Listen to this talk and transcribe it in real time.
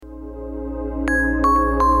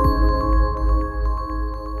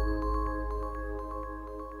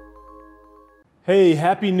Hey,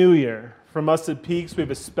 Happy New Year. From us at Peaks, we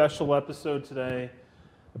have a special episode today.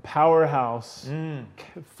 A powerhouse,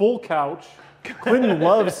 full couch. Clinton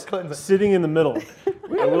loves sitting in the middle.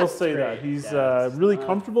 I will say that. He's really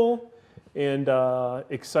comfortable and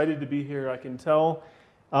excited to be here, I can tell.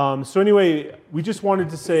 So anyway, we just wanted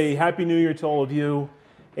to say Happy New Year to all of you.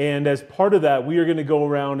 And as part of that, we are going to go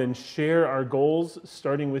around and share our goals,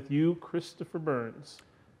 starting with you, Christopher Burns.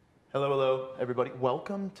 Hello, everybody.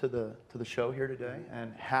 Welcome to the show here today,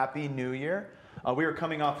 and Happy New Year. We are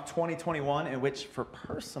coming off 2021, in which,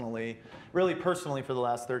 really personally, for the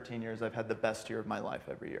last 13 years, I've had the best year of my life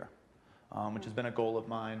every year, which has been a goal of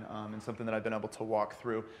mine and something that I've been able to walk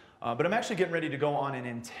through. But I'm actually getting ready to go on an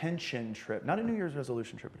intention trip, not a New Year's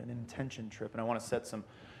resolution trip, but an intention trip, and I want to set some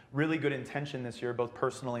really good intention this year, both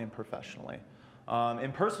personally and professionally.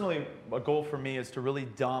 And personally, a goal for me is to really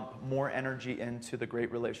dump more energy into the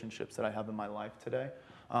great relationships that I have in my life today,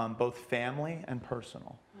 both family and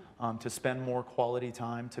personal, to spend more quality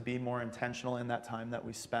time, to be more intentional in that time that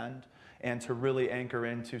we spend, and to really anchor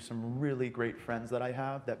into some really great friends that I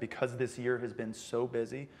have, that because this year has been so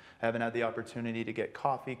busy, I haven't had the opportunity to get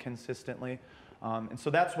coffee consistently. And so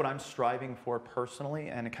that's what I'm striving for personally,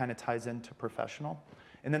 and it kind of ties into professional.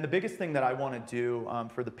 And then the biggest thing that I want to do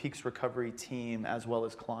for the Peaks Recovery team as well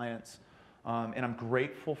as clients, and I'm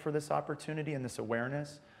grateful for this opportunity and this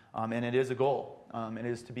awareness, and it is a goal. It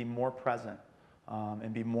is to be more present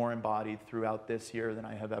and be more embodied throughout this year than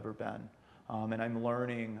I have ever been. And I'm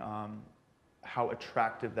learning how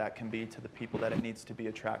attractive that can be to the people that it needs to be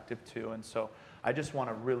attractive to. And so I just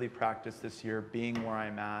want to really practice this year being where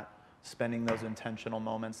I'm at, spending those intentional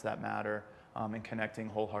moments that matter, and connecting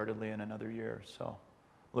wholeheartedly in another year. So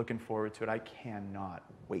looking forward to it. I cannot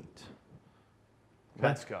wait.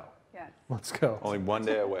 Let's go. Yes. Let's go. Only one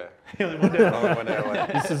day away. Only one day. Only one day away.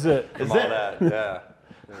 This is it. From all that, yeah.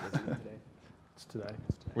 It's today.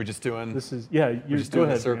 We're just doing. This is, yeah, you just go doing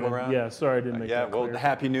the ahead. circle man. around? Yeah, sorry I didn't make Yeah, that well, clear.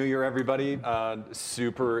 Happy New Year, everybody.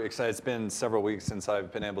 Super excited. It's been several weeks since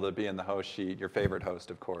I've been able to be in the host sheet. Your favorite host,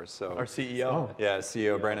 of course. So Our CEO. Oh. yeah,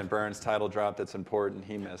 CEO Brandon Burns, title drop. That's important.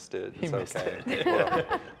 He missed it. It's missed okay.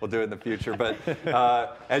 We'll do it in the future. But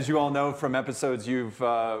as you all know from episodes you've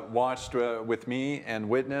watched with me and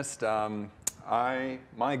witnessed,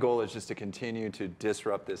 my goal is just to continue to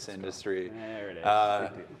disrupt this industry. There it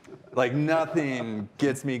is. Like nothing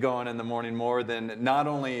gets me going in the morning more than not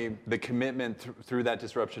only the commitment through that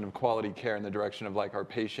disruption of quality care in the direction of like our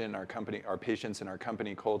patients and our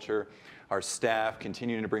company culture, our staff,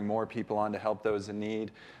 continuing to bring more people on to help those in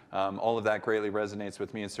need. All of that greatly resonates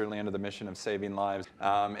with me and certainly under the mission of saving lives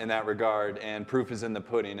in that regard. And proof is in the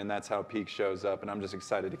pudding, and that's how Peak shows up. And I'm just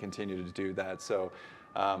excited to continue to do that. So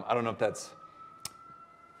I don't know if that's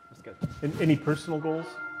good. And any personal goals?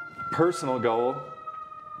 Personal goal,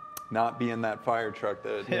 not be in that fire truck,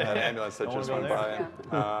 that ambulance that just went by.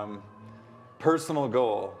 Yeah. Personal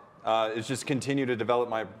goal is just continue to develop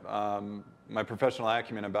my professional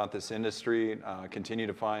acumen about this industry, continue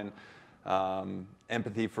to find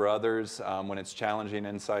empathy for others when it's challenging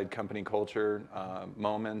inside company culture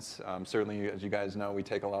moments. Certainly, as you guys know, we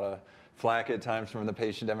take a lot of flack at times from the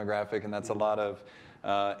patient demographic, and that's a lot of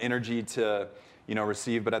energy to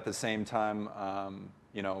receive, but at the same time,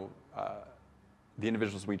 the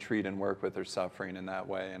individuals we treat and work with are suffering in that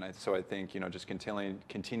way, and so I think just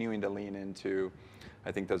continuing to lean into,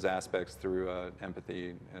 I think those aspects through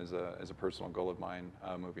empathy as a personal goal of mine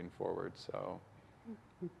moving forward. So,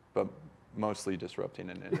 but mostly disrupting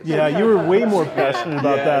an industry. Yeah, you were way more passionate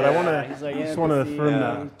about that. Yeah. I just want to affirm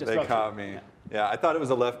that. They caught me. Yeah, I thought it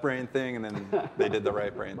was a left brain thing, and then they did the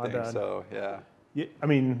right brain thing. Bad. So yeah. Yeah, I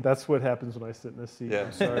mean, that's what happens when I sit in this seat. Yeah.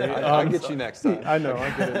 I'm sorry. I'll get you next time. I know, I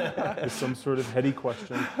get it. It's some sort of heady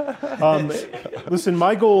question. Listen,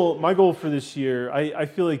 my goal for this year, I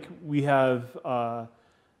feel like we have a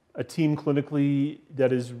team clinically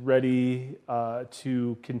that is ready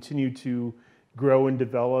to continue to grow and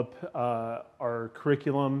develop our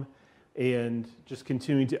curriculum and just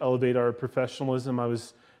continuing to elevate our professionalism. I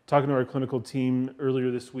was talking to our clinical team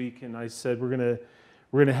earlier this week, and I said we're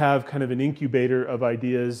going to have kind of an incubator of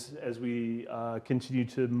ideas as we continue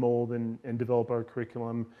to mold and develop our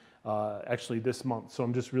curriculum actually this month. So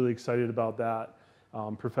I'm just really excited about that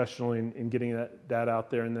professionally and getting that out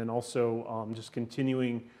there. And then also just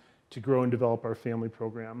continuing to grow and develop our family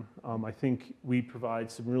program. I think we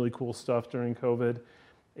provide some really cool stuff during COVID,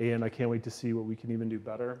 and I can't wait to see what we can even do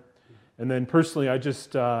better. And then personally, I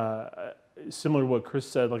just, similar to what Chris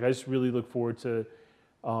said, like I just really look forward to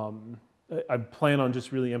I plan on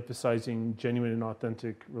just really emphasizing genuine and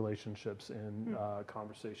authentic relationships and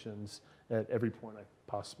conversations at every point I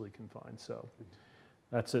possibly can find. So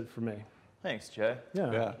that's it for me. Thanks, Jay. Yeah.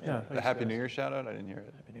 The Thanks, Happy guys. New Year shout out? I didn't hear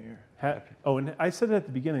it. Happy New Year. Oh, and I said it at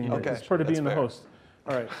the beginning. Okay, It's part of that's being the fair. host.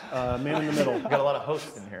 All right, man in the middle. We got a lot of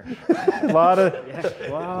hosts in here. A lot of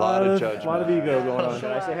judgment. lot of ego going on. Should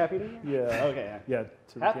I say Happy New Year? Yeah. Okay. Yeah.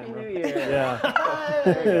 To the Happy camera. New Year. Yeah.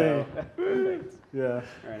 There we go. Perfect. Yeah.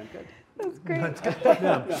 All right, I'm good. That's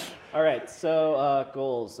great. All right, so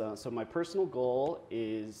goals. So my personal goal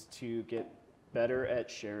is to get better at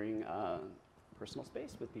sharing personal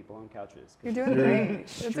space with people on couches. You're doing great.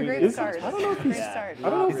 It's a great Is- start. I don't know if Great he's- start. I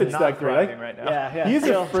don't know if He's it's not that great. thriving right now. Yeah. He's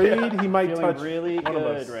feel- afraid he might feeling touch really one of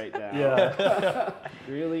us. good right now. Yeah.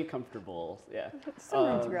 Really comfortable. Yeah. Still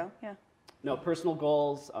room to grow. Yeah. No, personal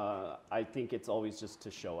goals, I think it's always just to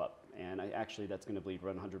show up. And that's going to bleed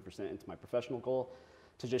 100% into my professional goal,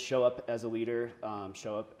 to just show up as a leader,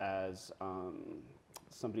 show up as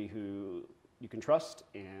somebody who you can trust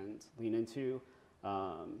and lean into.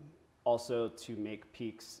 Also to make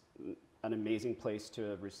Peaks an amazing place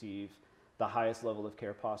to receive the highest level of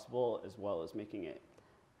care possible, as well as making it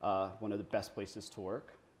one of the best places to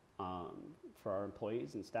work for our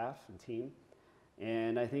employees and staff and team.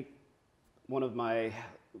 And I think one of my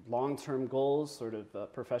long-term goals, sort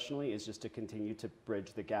of professionally, is just to continue to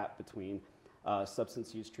bridge the gap between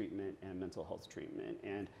substance use treatment and mental health treatment,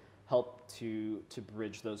 and help to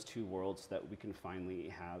bridge those two worlds, so that we can finally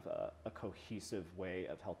have a cohesive way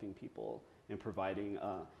of helping people and providing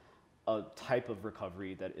a type of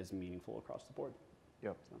recovery that is meaningful across the board.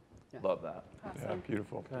 Yep. So, yeah. Love that. Yeah, Awesome.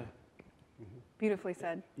 beautiful. Okay. Beautifully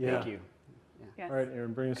said. Yeah. Thank you. Yes. All right,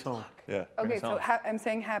 Aaron, bring us home. Yeah. Okay, us so home. I'm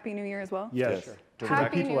saying Happy New Year as well. Yes. Sure.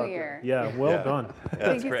 Happy People New out there. Year. Yeah, well Yeah. done.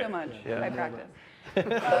 Thank you great. so much. Yeah. I practiced.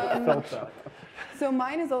 Felt that. So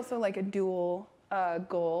mine is also like a dual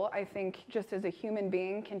goal. I think just as a human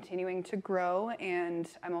being, continuing to grow, and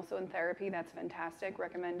I'm also in therapy. That's fantastic.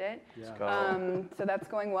 Recommend it. Yeah. Go. So that's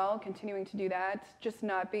going well. Continuing to do that, just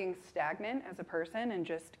not being stagnant as a person, and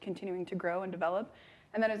just continuing to grow and develop.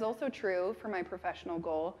 And that is also true for my professional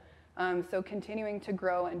goal. So continuing to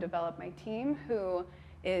grow and develop my team, who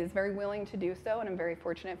is very willing to do so, and I'm very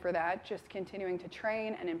fortunate for that. Just continuing to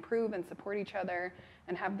train and improve and support each other,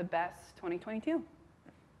 and have the best 2022.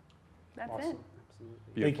 That's it.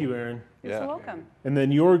 Thank you, Aaron. You're so welcome. And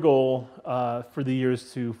then your goal for the year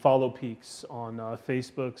is to follow Peaks on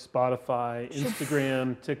Facebook, Spotify,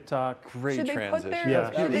 Instagram, TikTok. Great Should they put transition. their?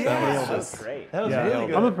 Yeah. Should they, Nailed it. That's great. That was Yeah, really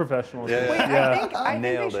good. I'm a professional. Yeah. Wait, Yeah. I think they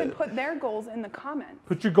Nailed should it. put their goals in the comments.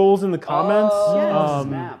 Put your goals in the comments. Oh,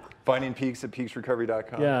 snap. Finding Peaks at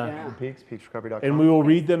peaksrecovery.com. Yeah. Yeah. Peaks, peaksrecovery.com. And we will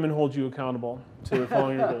read them and hold you accountable to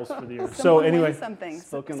following your goals for the year. So Someone anyway, wins something.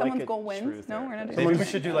 Spoken Someone's like a goal wins. true No, we're not therapist. doing Maybe that.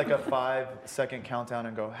 we should do like a 5-second countdown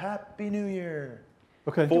and go, Happy New Year.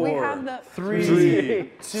 okay. Do we have the?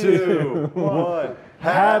 3, 2, 1.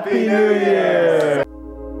 Happy New Year!